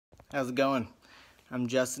How's it going? I'm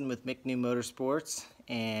Justin with McNew Motorsports,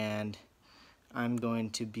 and I'm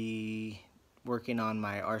going to be working on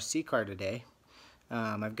my RC car today.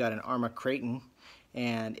 I've got an Arrma Kraton,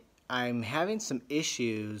 and I'm having some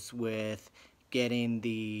issues with getting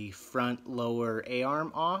the front lower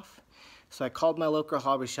A-arm off. So I called my local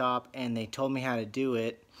hobby shop and they told me how to do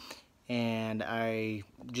it, and I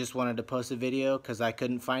just wanted to post a video because I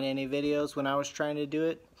couldn't find any videos when I was trying to do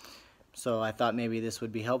it. So I thought maybe this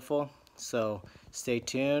would be helpful. So stay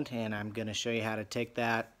tuned, and I'm going to show you how to take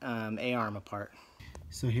that A-arm apart.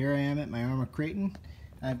 So here I am at my Arrma Kraton.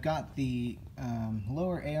 I've got the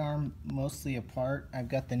lower A-arm mostly apart. I've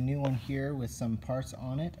got the new one here with some parts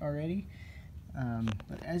on it already.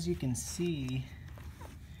 But as you can see,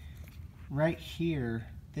 right here,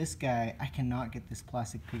 this guy, I cannot get this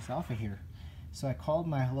plastic piece off of here. So I called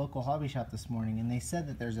my local hobby shop this morning, and they said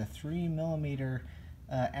that there's a 3mm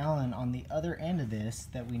Allen on the other end of this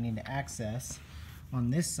that we need to access on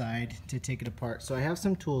this side to take it apart. So I have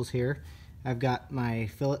some tools here. I've got my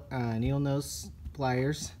needle nose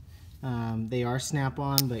pliers. They are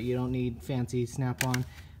snap-on, but you don't need fancy snap-on.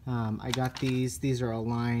 I got these are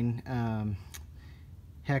Align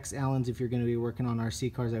hex Allens. If you're going to be working on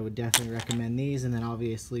RC cars, I would definitely recommend these. And then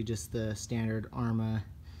obviously just the standard Arrma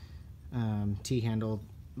T-handle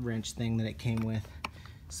wrench thing that it came with.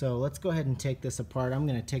 So let's go ahead and take this apart. I'm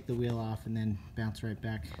going to take the wheel off and then bounce right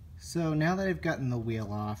back. So now that I've gotten the wheel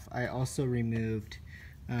off, I also removed,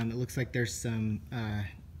 it looks like there's some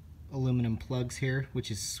aluminum plugs here,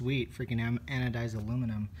 which is sweet, freaking anodized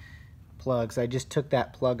aluminum plugs. I just took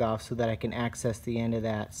that plug off so that I can access the end of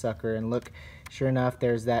that sucker, and look, sure enough,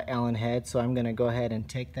 there's that Allen head. So I'm going to go ahead and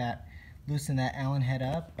take that, loosen that Allen head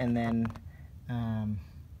up, and then I'm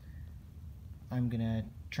going to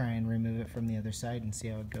try and remove it from the other side and see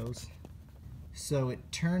how it goes. So it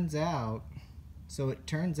turns out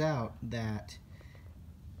that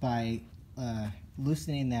by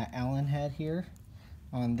loosening that Allen head here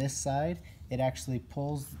on this side, it actually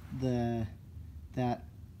pulls those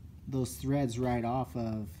threads right off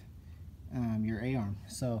of your A-arm.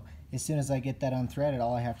 So as soon as I get that unthreaded,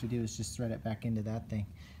 all I have to do is just thread it back into that thing,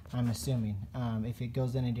 I'm assuming. If it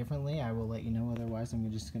goes any differently, I will let you know. Otherwise, I'm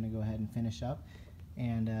just going to go ahead and finish up.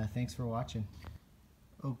 And thanks for watching.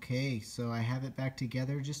 Okay, so I have it back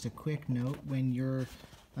together. Just a quick note, when you're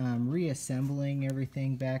reassembling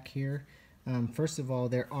everything back here, first of all,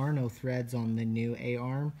 there are no threads on the new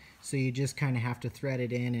A-arm, so you just kind of have to thread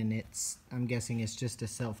it in, and I'm guessing it's just a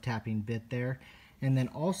self-tapping bit there. And then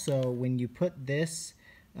also, when you put this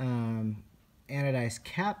anodized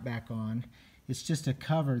cap back on, it's just a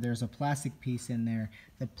cover. There's a plastic piece in there.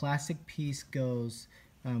 The plastic piece goes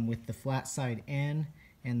with the flat side in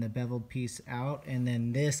and the beveled piece out, and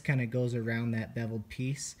then this kind of goes around that beveled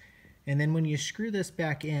piece. And then when you screw this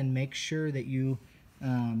back in, make sure that you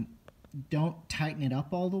don't tighten it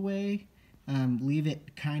up all the way. Leave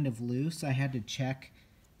it kind of loose. I had to check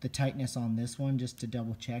the tightness on this one just to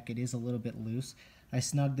double check. It is a little bit loose. I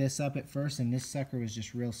snugged this up at first, and this sucker was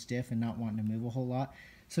just real stiff and not wanting to move a whole lot.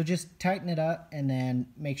 So just tighten it up, and then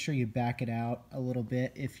make sure you back it out a little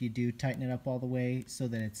bit if you do tighten it up all the way, so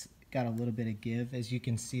that it's got a little bit of give. As you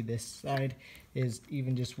can see, this side is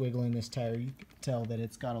even just wiggling this tire. You can tell that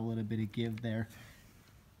it's got a little bit of give there.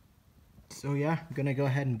 So yeah, I'm going to go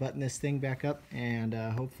ahead and button this thing back up, and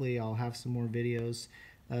hopefully I'll have some more videos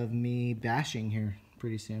of me bashing here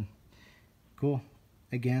pretty soon. Cool.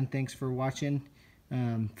 Again, thanks for watching.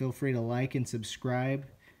 Feel free to like and subscribe.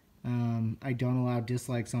 I don't allow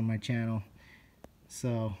dislikes on my channel,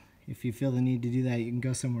 so if you feel the need to do that, you can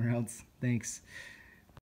go somewhere else. Thanks.